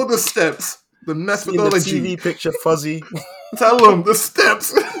sound, all the steps, the seeing the methodology. TV picture fuzzy. Tell them the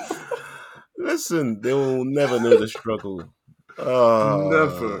steps. Listen, they will never know the struggle. Ah,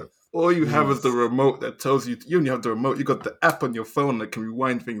 Never. All you have is the jeez, remote that tells you. You only have the remote. You got the app on your phone that can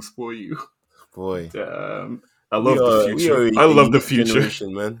rewind things for you. boy. Damn. I We love the are we future. are I a love the unique future.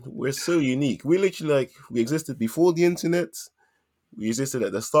 generation, man. We're so unique. We literally we existed before the internet. We existed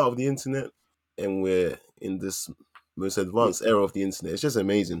at the start of the internet, and we're in this most advanced era of the internet. It's just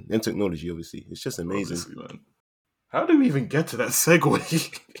amazing, and technology, obviously. It's just amazing. Obviously, man. How do we even get to that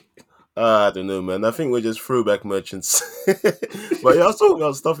segue? I don't know, man. I think we're just throwback merchants. But yeah, I was talking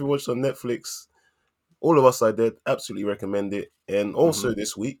about stuff we watched on Netflix. All of us I did absolutely recommend it. And hmm also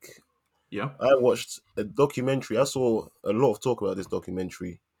this week, Yeah, I watched a documentary. I saw a lot of talk about this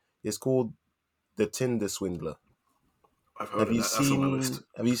documentary. It's called The Tinder Swindler. I've heard Have of you that. That's on my seen? list.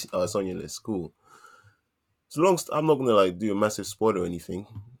 Have you? Oh, it's on your list. Cool. So I'm not gonna like do a massive spoiler or anything.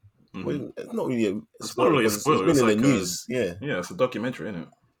 hmm Well, it's not really a It's not spoiler really a because it's spoiler. been It's in the like news. Yeah, yeah, it's a documentary, isn't it?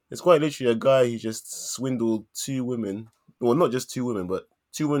 it's quite literally a guy who just swindled two women. Well, not just two women, but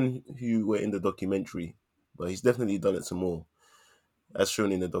two women who were in the documentary. But he's definitely done it some more, as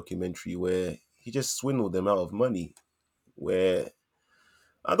shown in the documentary, where he just swindled them out of money. Where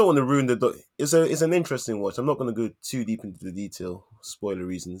I don't want to ruin it's an interesting watch. I'm not going to go too deep into the detail, spoiler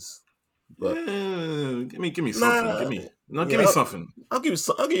reasons. But Yeah, give me something. nah, Give yeah, me something. I'll give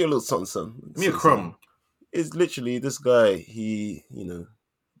you a little something, Give me a something. crumb. It's literally this guy. He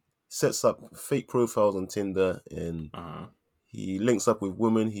sets up fake profiles on Tinder and Uh-huh. he links up with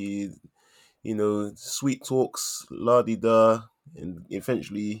women. He sweet talks, la di da, and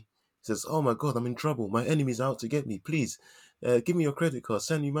eventually He says, "Oh my God, I'm in trouble. My enemy's out to get me. Please, give me your credit card.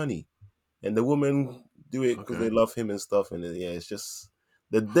 Send me money." And the women do it because they Okay. love him and stuff. And yeah, it's just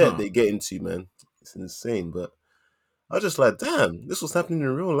the debt Huh. they get into, man. It's insane. But I was just like, damn, this was happening in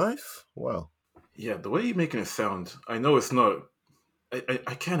real life. Wow. Yeah, the way you're making it sound, I know it's not.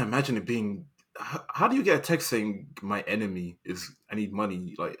 I can't imagine it being. How do you get a text saying my enemy is I need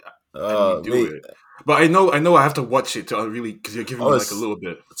money like and you do Mate, it? But I know I have to watch it to really because you're giving I me like a was little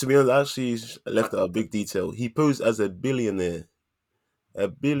bit. to be honest, I actually Uh, left out a big detail. He posed as a billionaire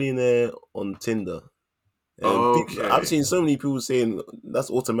on Tinder. And people, I've okay. seen so many people saying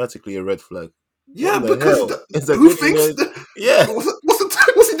that's automatically a red flag. What Yeah, in the because hell? It's a who thinks billionaire. that? Yeah.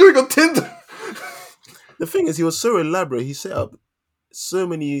 What's he doing on Tinder? The thing is, he was so elaborate. He set up so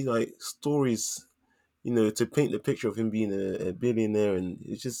many like stories, to paint the picture of him being a billionaire, and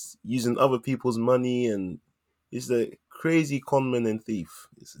it's just using other people's money, and he's a crazy conman and thief.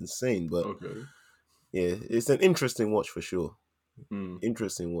 It's insane, but Okay. yeah, it's an interesting watch for sure. Hmm.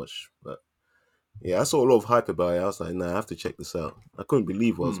 Interesting watch, but yeah, I saw a lot of hype about it. I was like, nah, I have to check this out. I couldn't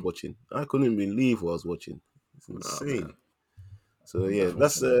believe what I was Hmm. watching. I couldn't believe what I was watching. It's Oh insane. man, So I'm yeah, definitely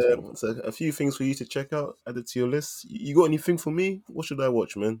that's watching that too. a few things for you to check out. Add it to your list. You got anything for me? What should I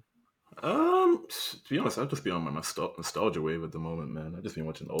watch, man? To be honest, I've just been on my nostalgia wave at the moment, man. I've just been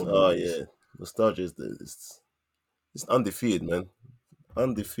watching old Oh movies. yeah, nostalgia is it's undefeated, man.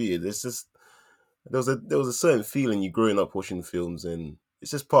 Undefeated. It's just there was a certain feeling you growing up watching films, and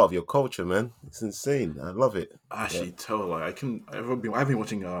it's just part of your culture, man. It's insane. I love it. I But actually tell like I've been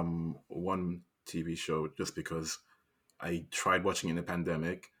watching one TV show just because I tried watching it in the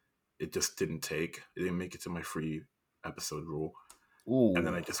pandemic. It just didn't take. It didn't make it to my free episode rule, and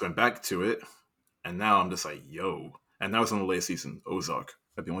then ooh, I just went back to it, and now I'm just like, yo. And now it's on the latest season, Ozark.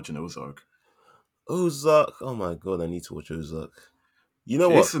 I've been watching Ozark. Ozark. Oh my god, I need to watch Ozark. You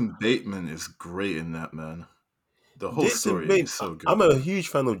know what? Jason Bateman is great in that, man. The whole Jason story Bateman. is so I'm good. a huge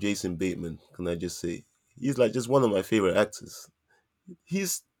fan of Jason Bateman. Can I just say he's like just one of my favorite actors.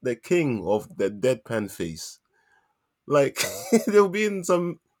 He's the king of the deadpan face. Like they'll be in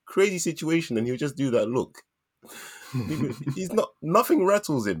some crazy situation and he'll just do that look. He's not. Nothing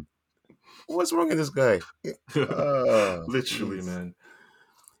rattles him. What's wrong with this guy? Ah, Literally, jeez. man.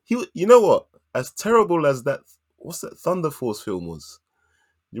 He. You know what? As terrible as that, what's that Thunder Force film was?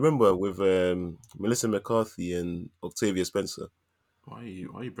 You remember with Melissa McCarthy and Octavia Spencer? Why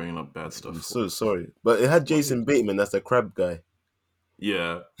are you bringing up bad stuff I'm for? so sorry, but it had Why? Jason Bateman as the crab guy.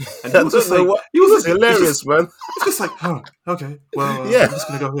 Yeah, and he I was don't just know like what. he He was was like hilarious, man. it's just like, huh? Okay, well, Yeah, I'm just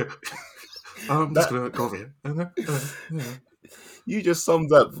gonna go here. I'm just that gonna go over here. Yeah. you just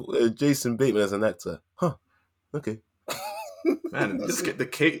summed up Jason Bateman as an actor, huh? Okay, Man, that's just it. get the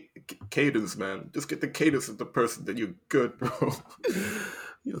cadence, man. Just get the cadence of the person, then you're good, bro.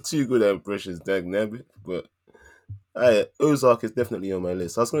 You're too good at impressions, dag nabbit. But Ozark is definitely on my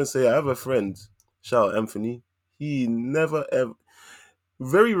list. I was going to say I have a friend, shout out Anthony. He never ever,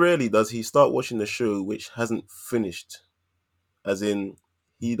 very rarely does he start watching a show which hasn't finished. As in,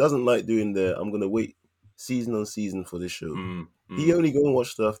 he doesn't like doing the I'm going to wait season on season for this show. Mm, He mm, only go and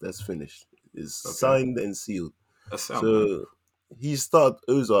watch stuff that's finished. It's okay, signed and sealed. that's sound, man. So he started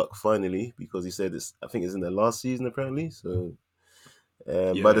Ozark finally because he said it's. I think it's in the last season apparently. So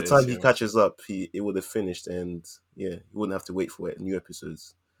Yeah, by it the time is. he Yeah, catches up, it would have finished, and yeah, he wouldn't have to wait for it new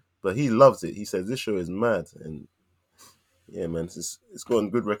episodes. But he loves it. He says this show is mad, and yeah, man, it's gotten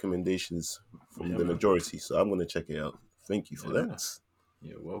good recommendations from yeah, the man. majority. So I'm gonna check it out. Thank you for Yeah, man. that.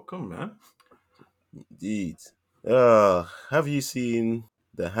 You're welcome, man. Indeed. Have you seen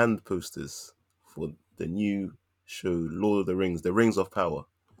the hand posters for the new show, Lord of the Rings, The Rings of Power,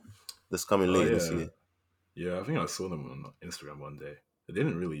 that's coming Oh later this yeah, year? yeah. I think I saw them on Instagram one day. It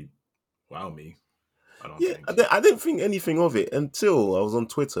didn't really wow me. I don't Yeah, think. I didn't think anything of it until I was on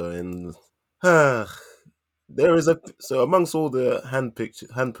Twitter and there is a so amongst all the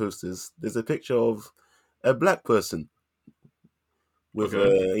hand posters, there's a picture of a black person with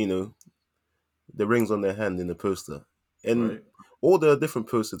Okay, the rings on their hand in the poster, and right. all the different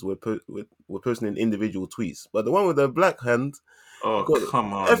posters were posting in individual tweets, but the one with the black hand Oh got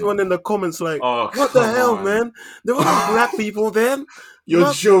come on. everyone in the comments like, Oh "What the come hell, on. man? There were no black people then. You're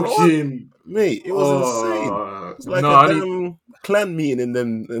Not what, joking. mate? It was insane. Oh It's like no, a I need, damn clan meeting in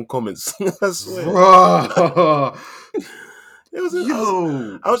them in comments. I swear." bro. It was.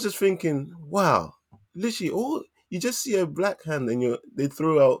 Yo. I was just thinking, wow, literally, all you just see a black hand and they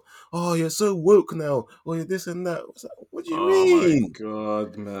throw out, oh, you're so woke now, or you're this and that. I was like, what do you Oh my mean?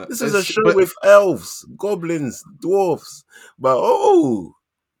 god, man. This is a It's show but with elves, goblins, dwarfs, but oh,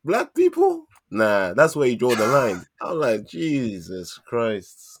 black people. Nah, that's where you draw the line. I'm like, Jesus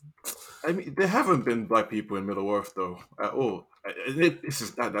Christ. I mean, there haven't been black people in Middle Earth though at all. This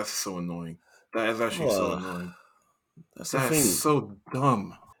is that's so annoying. That is actually so Oh, annoying. that's the That's thing. so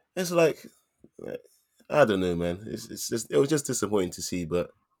dumb. It's like, I don't know, man. It's just, it was just disappointing to see,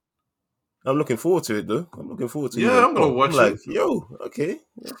 but I'm looking forward to it though. I'm looking forward to Yeah, even I'm gonna more. I'm watch like, it. yo, okay,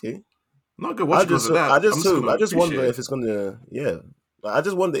 okay. I'm not gonna watch it because of I that. I'm just just hope, gonna I just wonder appreciate if it. it's gonna, yeah. Like, I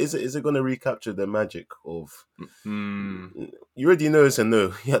just wonder, is it gonna recapture the magic of? Mm. You already know it's a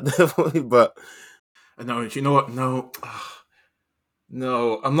no, yeah, definitely. But No, you know what? No,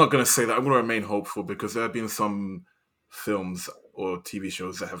 no, I'm not gonna say that. I'm gonna remain hopeful because there have been some films or TV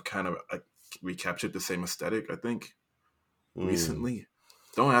shows that have kind of recaptured the same aesthetic. I think mm, recently.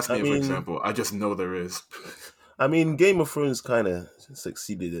 Don't ask I me for mean, example. I just know there is. Game of Thrones kind of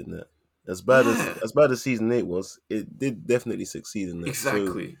succeeded in that. Yeah, As bad as season 8 was, it did definitely succeed in that.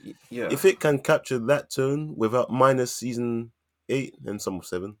 So exactly. Yeah, if it can capture that tone without minus season 8 and some of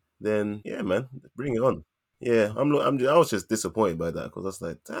 7, then yeah, man, bring it on. Yeah, I was just disappointed by that because I was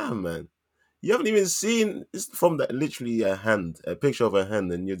like, damn, man, you haven't even seen it's from that literally a picture of a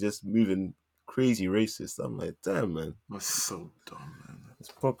hand, and you're just moving crazy racist. I'm like, damn, man, that's so dumb, man.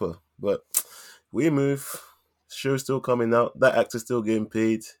 it's proper. But we move. Show's still coming out. That actor's still getting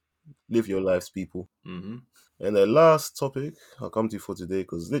paid. Live your lives, people. Mm-hmm. And the last topic I'll come to for today,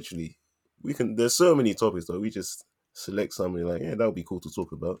 because literally we can. There's so many topics that we just select something like, yeah, that would be cool to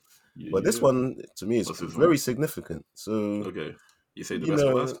talk about. Yeah, But this yeah. one to me is What's this very one? significant. So Okay, you say the you best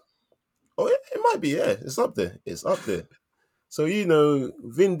for know, last. oh yeah, it might be. Yeah, it's up there. It's up there. So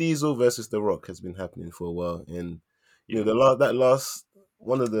Vin Diesel versus The Rock has been happening for a while, and Yeah, that last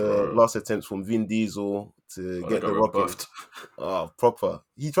one of the bro. last attempts from Vin Diesel to Oh, that get got The Rock in. rebuffed. Oh, proper.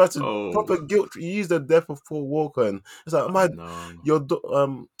 He tried to Oh, proper guilt. He used the death of Paul Walker, and it's like, I my, know, your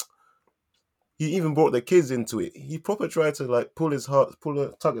He even brought the kids into it. He proper tried to like tug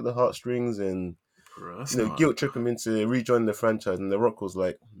at the heartstrings, and bro. That's not, guilt trip him into rejoining the franchise. And The Rock was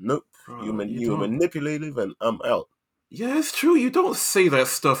like, "Nope, bro. You you were don't. manipulative, and I'm out." Yeah, it's true. You don't say that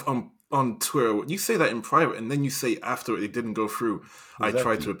stuff on Twitter. You say that in private, and then you say after it didn't go through. I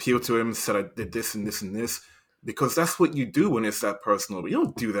tried to Exactly. appeal to him, said I did this and this and this, because that's what you do when it's that personal. But you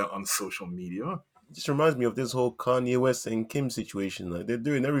don't do that on social media. It just reminds me of this whole Kanye West and Kim situation. Like, they're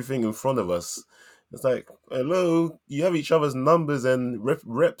doing everything in front of us. It's like, hello, you have each other's numbers and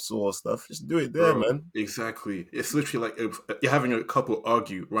reps or stuff. Just do it there, Bro, man. exactly. It's literally like if you're having a couple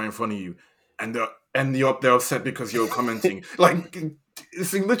argue right in front of you, and they're upset because you're commenting. Like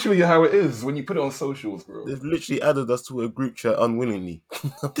it's literally how it is when you put it on socials, bro. They've literally added us to a group chat unwillingly.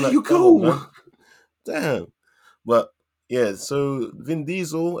 I'm There like, you come on, man. go. Damn. But yeah, so Vin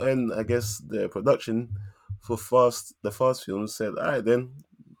Diesel and I guess the production for the Fast films said, all right, then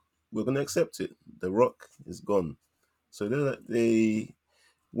we're gonna accept it. The Rock is gone. So they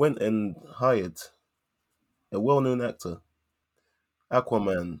went and hired a well-known actor,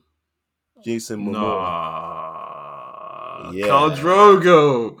 Aquaman, Jason Momoa. Nah, Khal Yeah,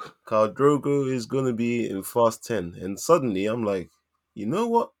 Drogo. Khal Drogo is gonna be in Fast 10, and suddenly I'm like, you know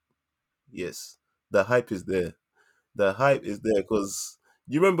what? Yes, the hype is there. The hype is there because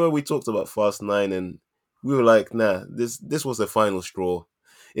you remember we talked about Fast 9, and we were like, nah, this was the final straw.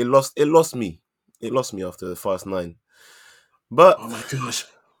 It lost me. It lost me after the Fast 9. But Oh my gosh.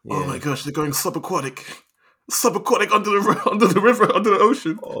 Oh my yeah, gosh, they're going subaquatic. Subaquatic under the under the river, under the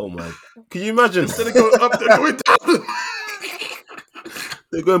ocean. oh my, can you imagine? Instead of going up, they're going down.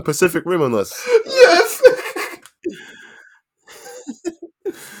 They're going Pacific Rim on us. Yes.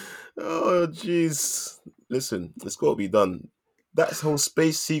 Oh jeez. Listen, it's got to be done. That whole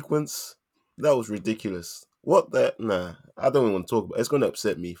space sequence, that was ridiculous. What the? Nah, I don't even want to talk about it. It's going to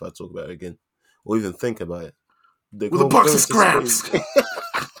upset me if I talk about it again or even think about it. The With a whole box of going to scraps. space.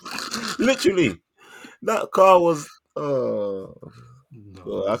 Literally, that car was. Oh, No,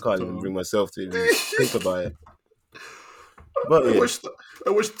 God, I that's can't even bring dumb. myself to even think about it. But I yeah. watched I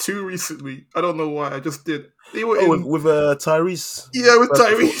watched two recently. I don't know why. I just did. They were Oh, in with Tyrese yeah with first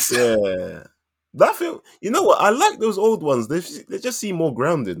before. Tyrese. Yeah. That film, you know what? I like those old ones. They just seem more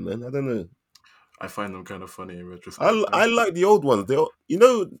grounded, man. I don't know. I find them kind of funny in retrospect. I like the old ones.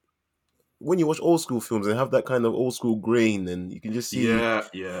 When you watch old school films, they have that kind of old school grain, and you can just see Yeah,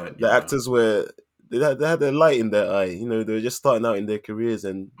 yeah, the yeah. actors were they had their light in their eye. They were just starting out in their careers,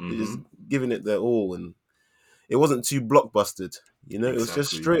 and they're just Mm-hmm. giving it their all. And it wasn't too blockbustered. It was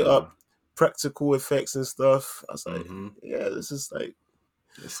just Exactly. straight Yeah. up practical effects and stuff. I was like, Mm-hmm. yeah, this is like,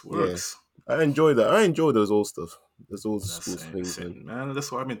 This yeah, works. I enjoy that. I enjoy those old stuff, those old That's school things, man. same, man.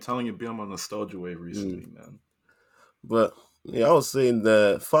 That's why I've been telling you, be on my nostalgia wave Mm. recently, man. But Yeah, I was saying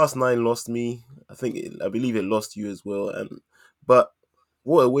the Fast Nine lost me. I believe it lost you as well. But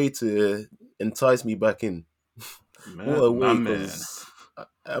what a way to entice me back in. What a My way, man. because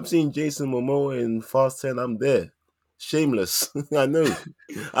I'm seeing Jason Momoa in Fast 10. I'm there. Shameless. I know.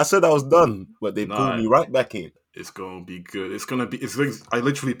 I said I was done, but they pulled Nah, me right back in. it's gonna be good. It's gonna be. It's. Like, I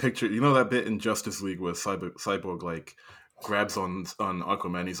literally picture. You know that bit in Justice League where Cyborg like grabs on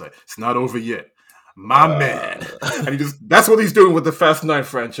Aquaman. He's like, "It's not over yet, my man." Uh, And he just. That's what he's doing with the Fast Nine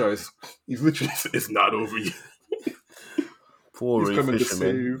franchise. He's literally. It's not over yet. Poor He's Ray coming to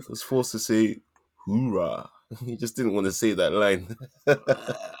Fisherman save. was forced to say "hoorah." He just didn't want to say that line.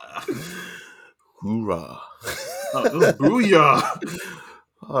 Hoorah! No, it was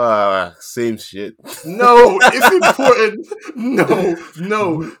booyah. Same shit. No, it's important. No,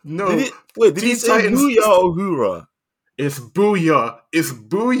 no, Did no. it? Wait, did he Teen say Titans. booyah or hoorah? It's booyah. It's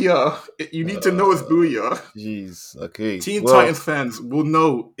booyah. You need to know it's booyah. Jeez. Okay. Teen Well, Titans fans will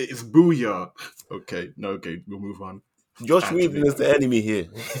know it's booyah. Okay, no, okay, we'll move on. Josh Whedon Actually, is the enemy here.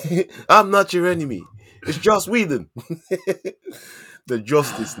 I'm not your enemy. It's Joss Whedon. The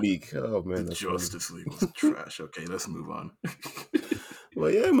Justice League. Oh the man, that's funny. Justice League was trash. Okay, let's move on.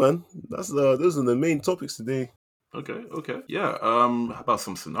 Well, yeah, man. That's those are the main topics today. Okay. Yeah, how about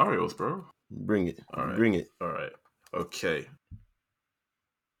some scenarios, bro? Bring it. All right. Bring it. All right. Okay.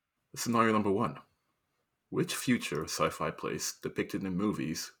 Scenario number 1. Which future sci-fi place depicted in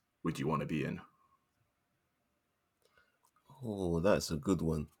movies would you want to be in? Oh, that's a good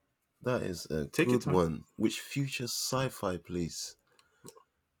one. That is a Take your good time. one. Which future sci-fi place?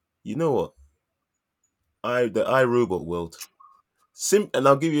 You know what? The iRobot world. And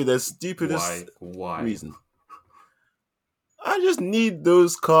I'll give you the stupidest Why? Why? reason. I just need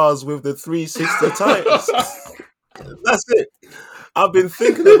those cars with the 360 tires. That's it. I've been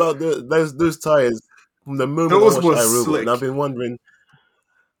thinking about those tires from the moment I Those watched were iRobot, and I've slick. been wondering.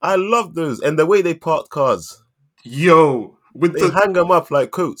 I love those, and the way they park cars. Yo, with They the hang them up like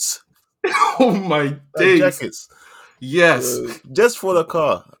coats, oh my like days. jackets. Yes. So just for the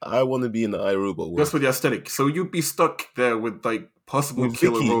car, I want to be in the iRobot Just world for the aesthetic. So you'd be stuck there with like possible with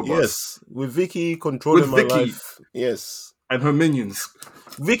killer Vicky. robots. Yes, with Vicky With controlling my Vicky life. Yes, and her minions.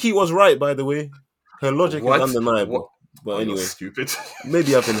 Vicky was right, by the way. Her logic is What? What? undeniable. But Oh, you're anyway, stupid.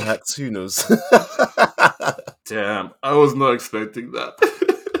 maybe I've been hacked. Who knows? Damn, I was not expecting that.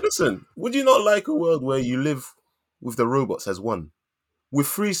 Listen, would you not like a world where you live with the robots as one?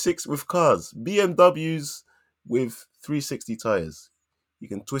 With with cars, BMWs with 360 tires. You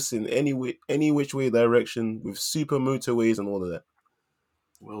can twist in any which way direction with super motorways and all of that.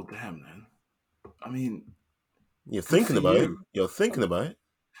 Well, damn, man. I mean, You're good thinking for about it. you. You're thinking about it.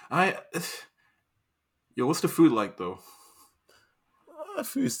 I. Yo, what's the food like though?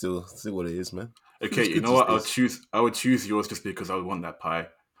 Food still what it is, man. Okay, Food's you good know these what? days. I would choose yours just because I would want that pie.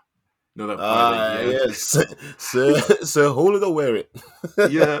 You know that pie that yeah, Yes, sir, hold it or wear it.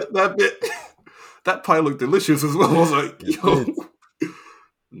 yeah, that bit. That pie looked delicious as well. I was like, It yo, did.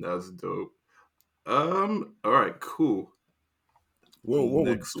 that's dope. All right, cool.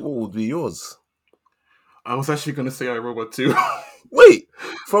 Next, What would be yours? I was actually gonna say iRobot too. Wait,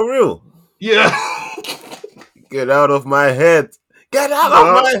 for real? Yeah. Get out of my head! Get out of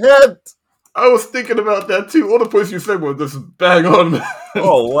Nah, my head! I was thinking about that too. All the points you said were just bang on, man.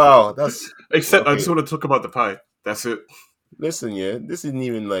 Oh wow, that's Except I just okay. want to talk about the pie. That's it. Listen, yeah, this isn't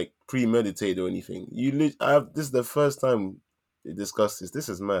even like premeditated or anything. This is the first time we discussed this. This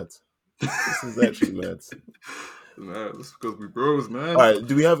is mad. This is actually mad. Man, that's because we bros, All man. right,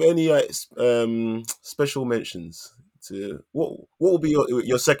 do we have any special mentions to what will be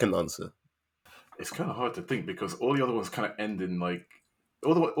your second answer? It's kind of hard to think because all the other ones kind of end in like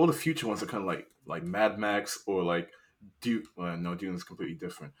all the future ones are kind of like Mad Max or like Dune. Well, no, Dune is completely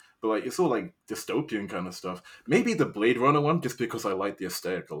different. But like it's all like dystopian kind of stuff. Maybe the Blade Runner one, just because I like the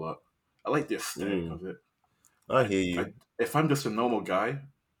aesthetic a lot. I like the aesthetic Mm, of it. I hear you. If I'm just a normal guy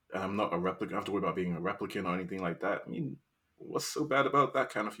and I'm not a replicant, I don't have to worry about being a replicant or anything like that. I mean, what's so bad about that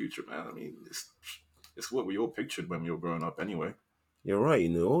kind of future, man? I mean, it's what we all pictured when we were growing up, anyway. You're right. You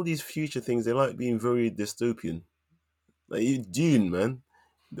know, all these future things they like being very dystopian. Like Dune, man.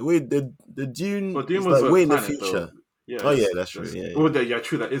 The way the Dune Well, Dune is was like a way in the planet, though. future. Yeah, Oh yeah, that's true. that's Yeah, oh, yeah,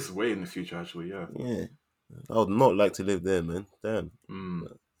 true. That is way in the future, actually. Yeah. yeah. I would not like to live there, man. Damn. Mm,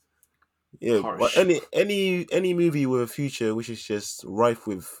 But, yeah, but harsh. any movie with a future which is just rife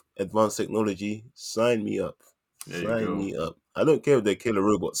with advanced technology, sign me up. There you Sign go. me up. I don't care if they're killer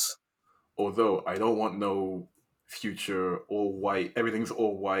robots. Although I don't want no future all white. Everything's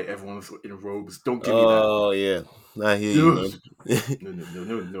all white. Everyone's in robes. Don't give me that. Oh yeah, I hear you, Ugh.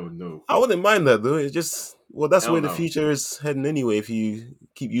 man. No. I wouldn't mind that though. It's just Well, that's Hell where the no. future is heading anyway. If you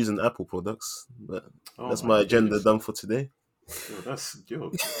keep using Apple products, but Oh that's my my agenda days. done for today. Yo, that's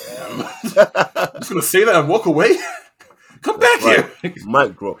yo. I'm just gonna say that and walk away. Come That's back right. here.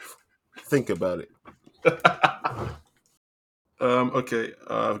 Mic drop. Think about it. Okay,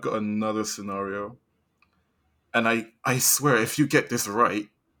 I've got another scenario, and I swear, if you get this right,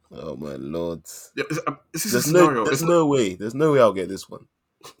 Oh my lord. is this a scenario? There's It's like, no way. There's no way I'll get this one.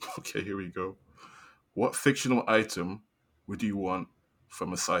 okay, here we go. What fictional item would you want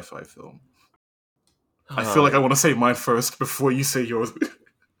from a sci-fi film? I feel like I Ah, want to say mine first before you say yours.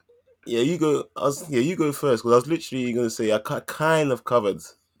 yeah, you go. You go first because I was literally going to say kind of covered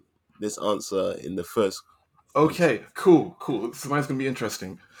this answer in the first piece. Okay, cool, cool. So mine's gonna be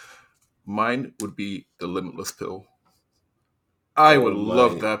interesting. Mine would be the limitless pill. I would Oh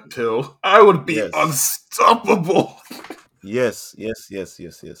love my, that pill. I would be yes, unstoppable. yes, yes, yes,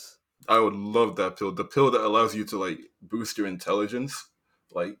 yes, yes. I would love that pill. The pill that allows you to like boost your intelligence.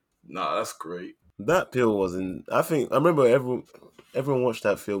 Like, nah, that's great. That pill was in. I think I remember everyone watched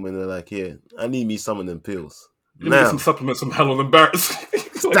that film and they're like, "Yeah, I need me some of them pills Let me get some now." supplements. I'm hell embarrassed.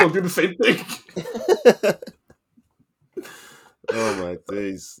 So I Stack. don't do the same thing. Oh my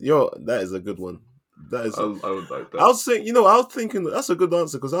days, yo, that is a good one. That is. I would like I that. was saying, I was thinking that's a good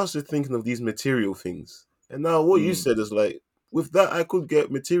answer because I was just thinking of these material things, and now what you Mm. said is like, with that I could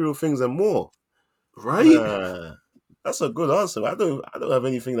get material things and more. Right? Ah, that's a good answer. I don't have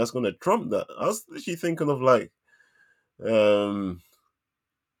anything that's gonna trump that. I was literally thinking of um,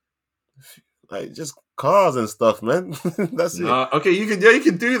 like just cars and stuff, man. That's it. Nah. Okay, you can. Yeah, you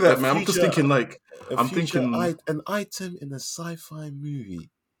can do A that, man. I'm just future, thinking like. a I'm future, thinking. an item in a sci-fi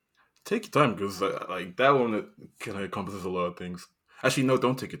movie. Take your time because like that one kind of encompasses a lot of things. Actually, no,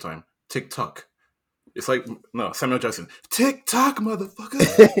 don't take your time. TikTok. It's like no Samuel Jackson. TikTok, motherfucker.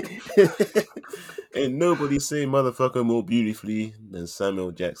 Ain't nobody say motherfucker more beautifully than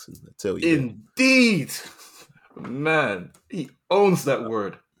Samuel Jackson. I tell you that. Indeed, man, he owns that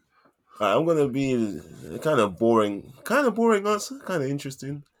word. I'm gonna be a kind of boring answer, kind of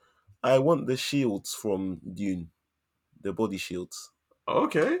interesting. I want the shields from Dune, the body shields.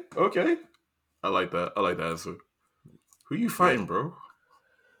 Okay, okay. I like that. I like that answer. Who you Yeah, fighting, bro?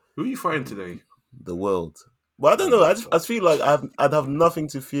 Who you fighting today? the world. But I don't Oh know. my I god. feel like I'd have nothing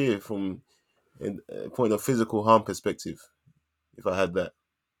to fear from a point of physical harm perspective if I had that.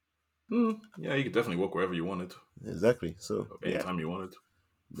 Yeah, you could definitely walk wherever you wanted, Exactly. So yeah, anytime you wanted.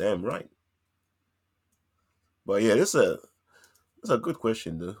 damn right. But yeah, that's a good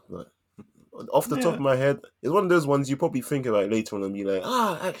question though. But off the top Yeah. of my head, it's one of those ones you probably think about later on and be like,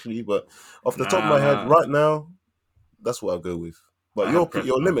 actually. But off the top of Nah, my head, nah. right now, that's what I'll go with. But I had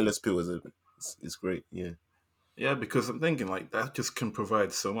your I, limitless pill is great. Yeah, yeah, because I'm thinking like that just can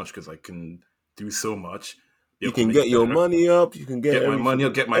provide so much because I can do so much, be you able to can make get your better, money up. You can get get my money everything.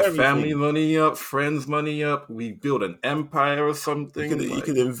 up, get my family Everything. money up, friends money up. We build an empire or something. You Like,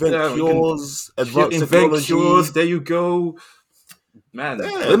 can invent yeah, we can cures, advanced invent cures. technology. There you go, man.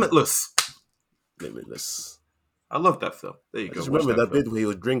 Damn, Limitless. limitless. I love that film. There you I go. just Watch remember that that film. bit where he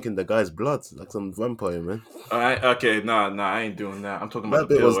was drinking the guy's blood like some vampire, man. Okay, nah, I ain't doing that. I'm talking about the That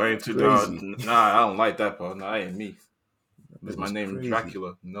bit pill. was I ain't too, crazy. nah, I don't like that part. Nah, I ain't me. That Is bit my was name crazy.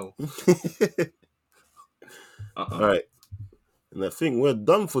 Dracula? No. All right, and I think we're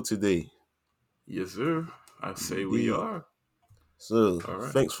done for today. Yes, sir. I say we Indeed. are. So, All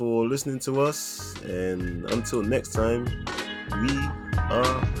right. thanks for listening to us, and until next time, we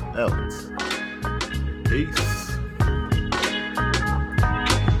are out. Peace.